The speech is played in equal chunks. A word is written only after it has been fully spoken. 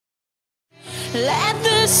Let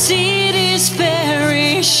the cities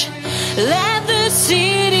perish. Let the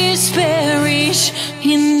cities perish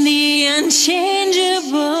in the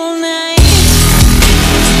unchangeable night.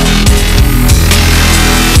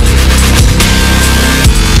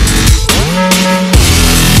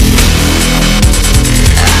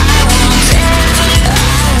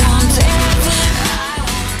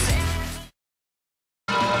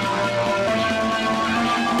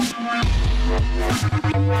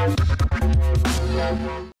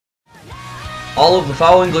 All of the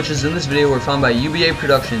following glitches in this video were found by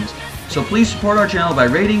UBAproductionz, so please support our channel by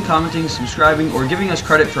rating, commenting, subscribing, or giving us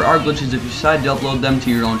credit for our glitches if you decide to upload them to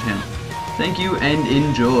your own channel. Thank you and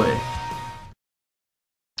enjoy!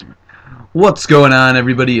 What's going on,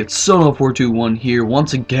 everybody? It's Sono421 here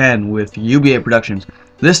once again with UBAproductionz.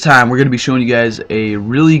 This time we're going to be showing you guys a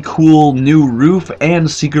really cool new roof and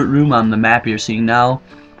secret room on the map you're seeing now,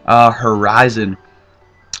 Horizon.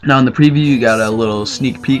 Now in the preview you got a little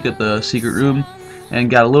sneak peek at the secret room and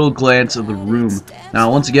got a little glance of the room. Now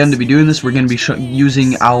once again, to be doing this we're going to be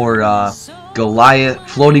using our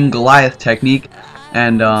floating Goliath technique,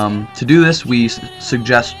 and to do this we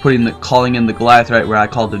suggest calling in the Goliath right where I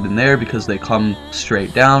called it in there, because they come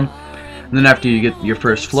straight down. And then after you get your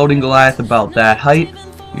first floating Goliath about that height,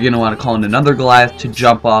 you're going to want to call in another Goliath to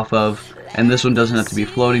jump off of, and this one doesn't have to be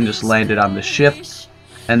floating, just land it on the ship.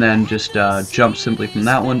 And then just jump simply from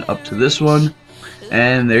that one up to this one,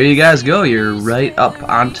 and there you guys go. You're right up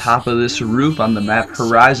on top of this roof on the map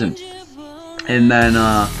Horizon. And then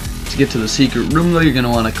to get to the secret room though, you're going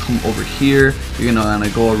to want to come over here. You're going to want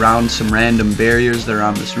to go around some random barriers that are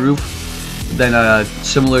on this roof. Then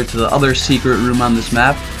similar to the other secret room on this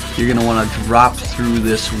map, you're going to want to drop through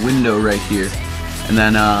this window right here. And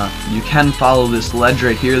then you can follow this ledge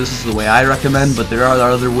right here. This is the way I recommend, but there are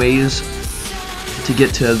other ways to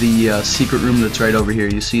get to the secret room that's right over here.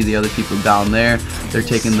 You see the other people down there, they're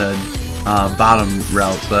taking the bottom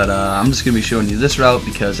route, but I'm just going to be showing you this route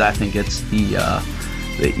because I think it's the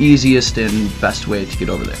easiest and best way to get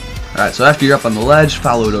over there. Alright, so after you're up on the ledge,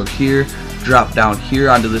 follow it over here, drop down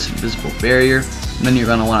here onto this invisible barrier, and then you're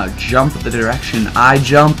going to want to jump the direction I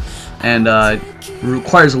jump, and it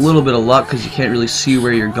requires a little bit of luck because you can't really see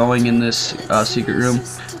where you're going in this secret room.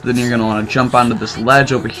 Then you're going to want to jump onto this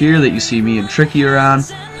ledge over here that you see me and Tricky are on,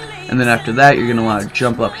 and then after that you're going to want to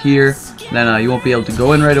jump up here. Then you won't be able to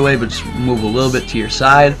go in right away, but just move a little bit to your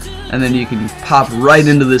side, and then you can pop right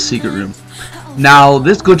into this secret room. Now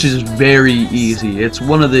this glitch is very easy. It's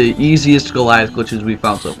one of the easiest Goliath glitches we've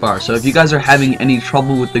found so far, so if you guys are having any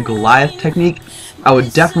trouble with the Goliath technique, I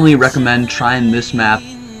would definitely recommend trying this map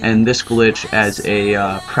and this glitch as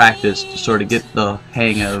a practice to sort of get the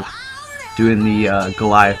hang of doing the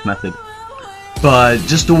Goliath method. But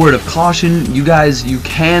just a word of caution, you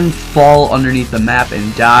can fall underneath the map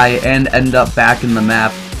and die and end up back in the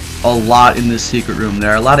map a lot in this secret room.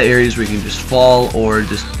 There are a lot of areas where you can just fall or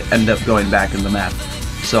just end up going back in the map.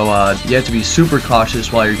 So you have to be super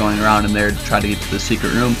cautious while you're going around in there to try to get to the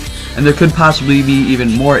secret room. And there could possibly be even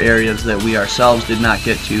more areas that we ourselves did not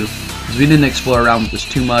get to, because we didn't explore around with this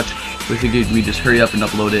too much. We figured we'd just hurry up and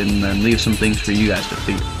upload it and then leave some things for you guys to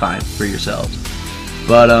find for yourselves.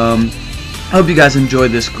 But I hope you guys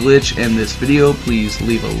enjoyed this glitch and this video. Please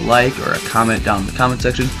leave a like or a comment down in the comment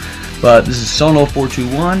section. But this is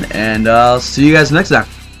Sono421, and I'll see you guys next time.